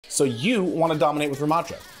So you want to dominate with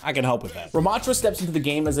Ramattra. I can help with that. Ramattra steps into the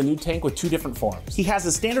game as a new tank with two different forms. He has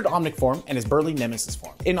his standard Omnic form and his burly Nemesis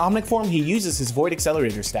form. In Omnic form, he uses his Void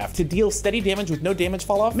Accelerator staff to deal steady damage with no damage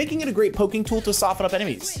fall off, making it a great poking tool to soften up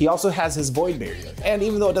enemies. He also has his Void Barrier, and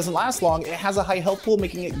even though it doesn't last long, it has a high health pool,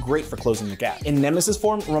 making it great for closing the gap. In Nemesis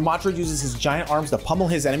form, Ramattra uses his giant arms to pummel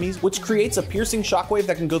his enemies, which creates a piercing shockwave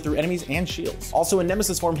that can go through enemies and shields. Also in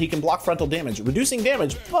Nemesis form, he can block frontal damage, reducing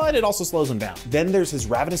damage, but it also slows him down. Then there's his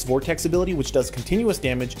Ravenous Vortex ability, which does continuous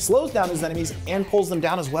damage, slows down his enemies, and pulls them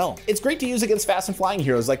down as well. It's great to use against fast and flying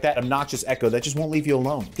heroes like that obnoxious Echo that just won't leave you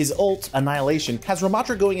alone. His ult, Annihilation, has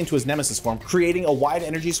Ramattra going into his Nemesis form, creating a wide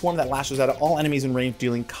energy swarm that lashes out at all enemies in range,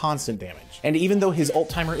 dealing constant damage. And even though his ult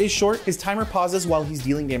timer is short, his timer pauses while he's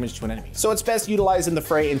dealing damage to an enemy. So it's best utilized in the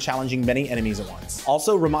fray and challenging many enemies at once.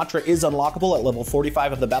 Also, Ramattra is unlockable at level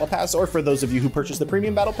 45 of the Battle Pass, or for those of you who purchase the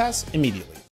Premium Battle Pass, immediately.